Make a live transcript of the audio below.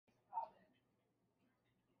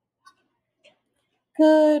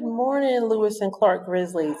Good morning, Lewis and Clark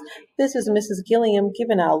Grizzlies. This is Mrs. Gilliam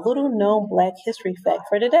giving our little known Black history fact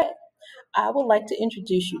for today. I would like to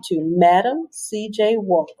introduce you to Madam C.J.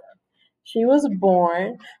 Walker. She was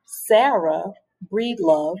born Sarah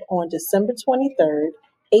Breedlove on December 23rd,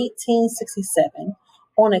 1867,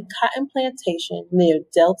 on a cotton plantation near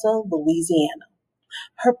Delta, Louisiana.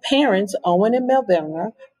 Her parents, Owen and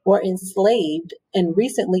Melvina, were enslaved and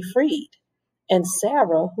recently freed, and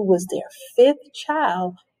Sarah, who was their fifth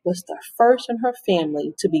child, was the first in her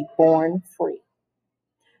family to be born free.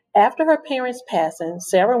 After her parents' passing,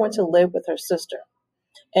 Sarah went to live with her sister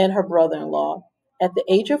and her brother in law. At the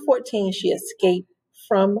age of 14, she escaped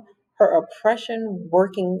from her oppression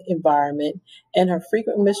working environment and her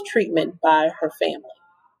frequent mistreatment by her family.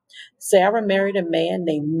 Sarah married a man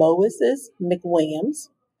named Moses McWilliams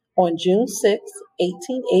on June 6,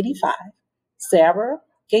 1885. Sarah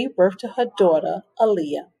gave birth to her daughter,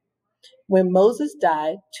 Aaliyah. When Moses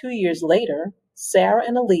died 2 years later, Sarah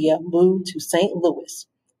and Aaliyah moved to St. Louis,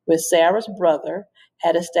 where Sarah's brother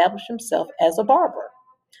had established himself as a barber.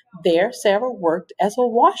 There, Sarah worked as a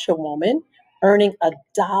washerwoman, earning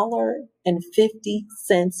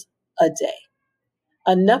 $1.50 a day,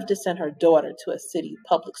 enough to send her daughter to a city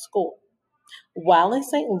public school. While in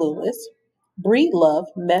St. Louis, Breedlove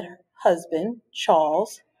met her husband,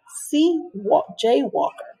 Charles J.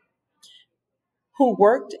 Walker, who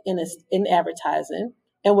worked in advertising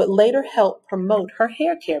and would later help promote her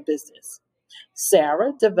hair care business.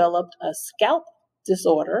 Sarah developed a scalp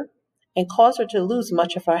disorder and caused her to lose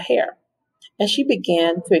much of her hair, and she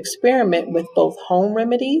began to experiment with both home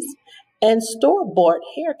remedies and store-bought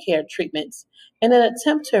hair care treatments in an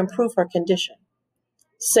attempt to improve her condition.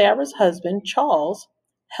 Sarah's husband, Charles,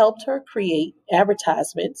 helped her create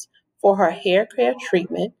advertisements for her hair care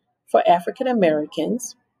treatment for African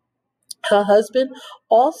Americans. Her husband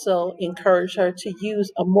also encouraged her to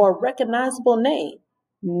use a more recognizable name,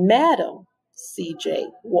 Madam C.J.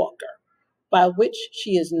 Walker, by which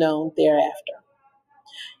she is known thereafter.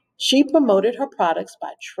 She promoted her products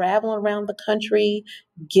by traveling around the country,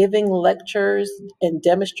 giving lectures and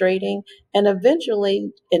demonstrating, and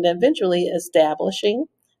eventually establishing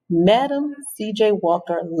Madam C.J.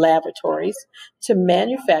 Walker Laboratories to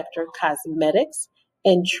manufacture cosmetics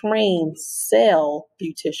and train cell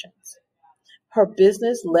beauticians. Her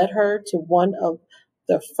business led her to one of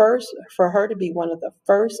the first for her to be one of the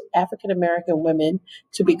first African American women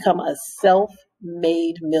to become a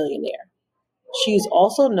self-made millionaire. She is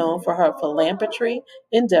also known for her philanthropy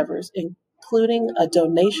endeavors, including a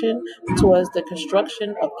donation towards the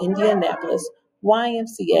construction of Indianapolis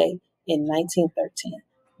YMCA in 1913.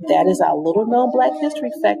 That is our little known Black history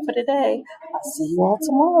fact for today. I'll see you all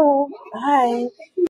tomorrow. Bye.